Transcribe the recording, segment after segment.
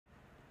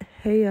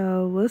Hey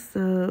y'all, what's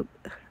up?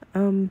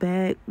 I'm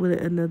back with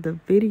another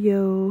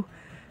video.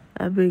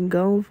 I've been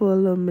gone for a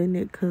little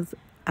minute because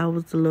I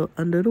was a little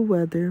under the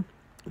weather.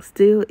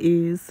 Still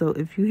is, so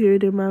if you hear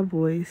it in my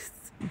voice,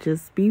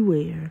 just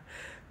beware.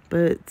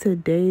 But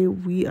today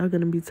we are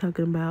going to be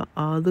talking about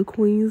All the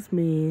Queen's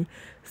Men.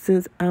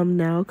 Since I'm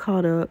now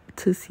caught up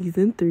to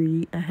season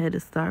 3, I had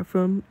to start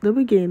from the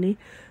beginning.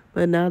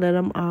 But now that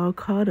I'm all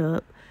caught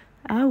up,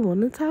 I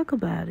want to talk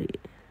about it.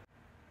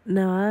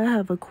 Now I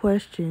have a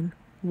question.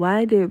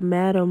 Why did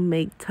Madam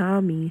make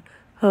Tommy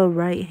her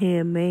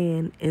right-hand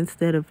man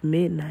instead of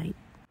Midnight?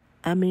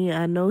 I mean,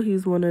 I know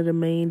he's one of the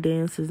main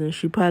dancers and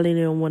she probably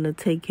didn't want to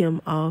take him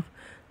off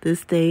the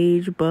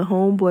stage, but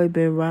homeboy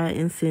been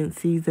riding since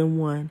season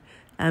 1.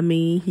 I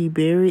mean, he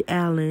buried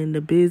Alan,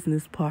 the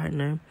business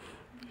partner.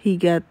 He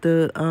got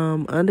the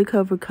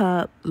undercover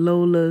cop,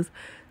 Lola's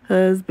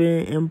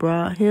husband, and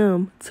brought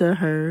him to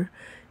her.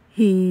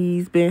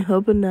 He's been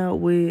helping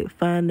out with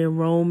finding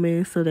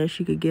Roman so that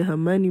she could get her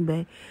money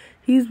back.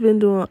 He's been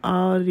doing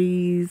all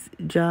these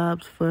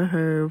jobs for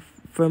her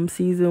from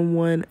season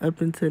 1 up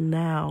until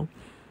now,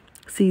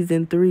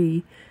 season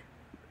 3.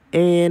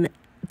 And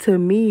to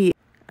me,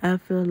 I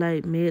feel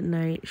like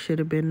Midnight should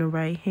have been the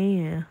right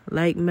hand.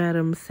 Like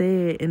Madam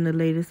said in the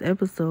latest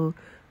episode,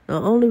 the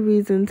only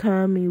reason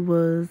Tommy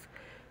was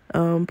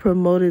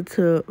promoted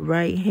to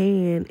right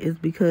hand is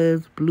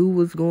because Blue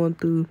was going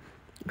through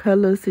her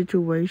little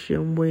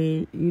situation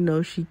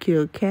when, she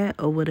killed Cat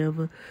or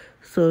whatever.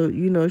 So,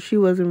 she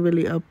wasn't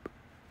really up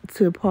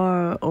to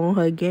par on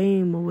her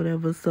game or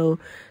whatever. So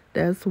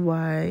that's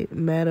why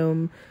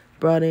Madam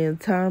brought in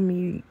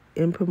Tommy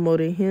and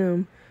promoted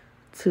him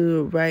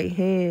to right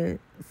hand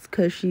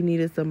because she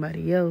needed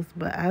somebody else.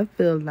 But I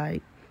feel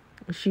like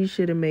she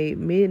should have made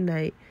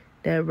Midnight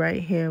that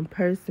right hand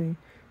person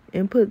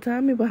and put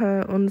Tommy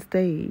behind on the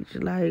stage.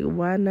 Like,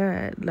 why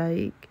not?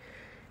 Like,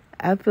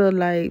 I feel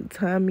like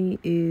Tommy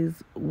is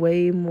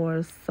way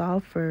more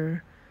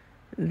softer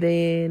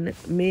than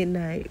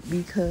Midnight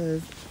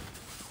because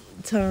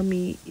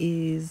Tommy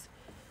is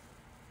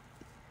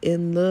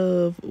in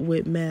love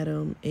with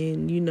Madam,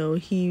 and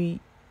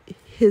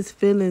his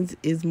feelings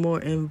is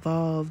more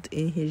involved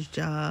in his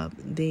job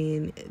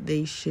than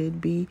they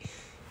should be,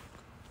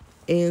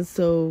 and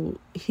so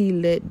he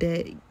let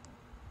that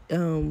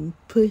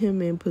put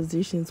him in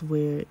positions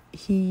where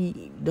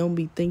he don't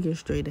be thinking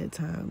straight at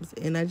times.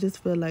 And I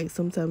just feel like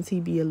sometimes he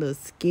be a little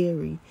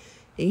scary,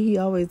 and he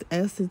always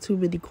asking too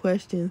many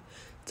questions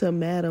to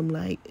Madam,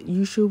 like,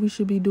 you sure we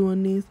should be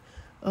doing this?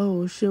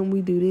 Oh, shouldn't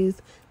we do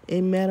this?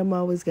 And Madam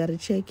always got to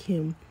check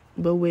him.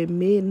 But with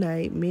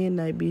Midnight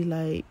be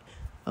like,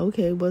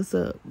 okay, what's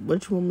up?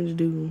 What you want me to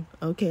do?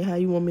 Okay, how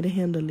you want me to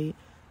handle it?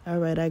 All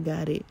right, I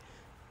got it.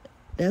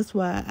 That's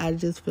why I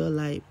just feel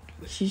like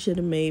she should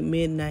have made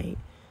Midnight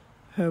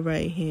her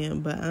right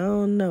hand. But I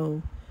don't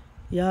know.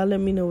 Y'all let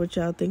me know what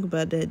y'all think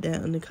about that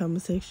down in the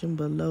comment section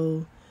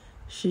below.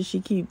 Should she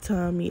keep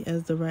Tommy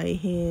as the right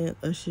hand,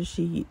 or should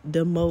she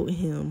demote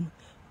him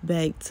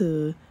back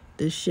to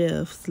the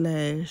chef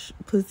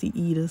 / pussy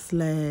eater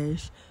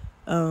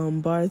 /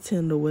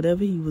 bartender,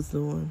 whatever he was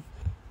doing,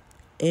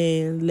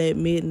 and let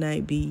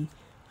Midnight be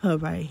her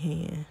right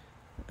hand?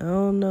 I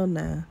don't know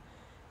now.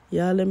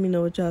 Y'all let me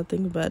know what y'all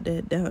think about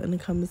that down in the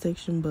comment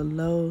section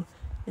below,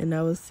 and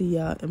I will see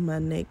y'all in my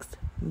next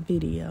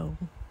video.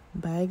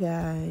 Bye,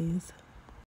 guys.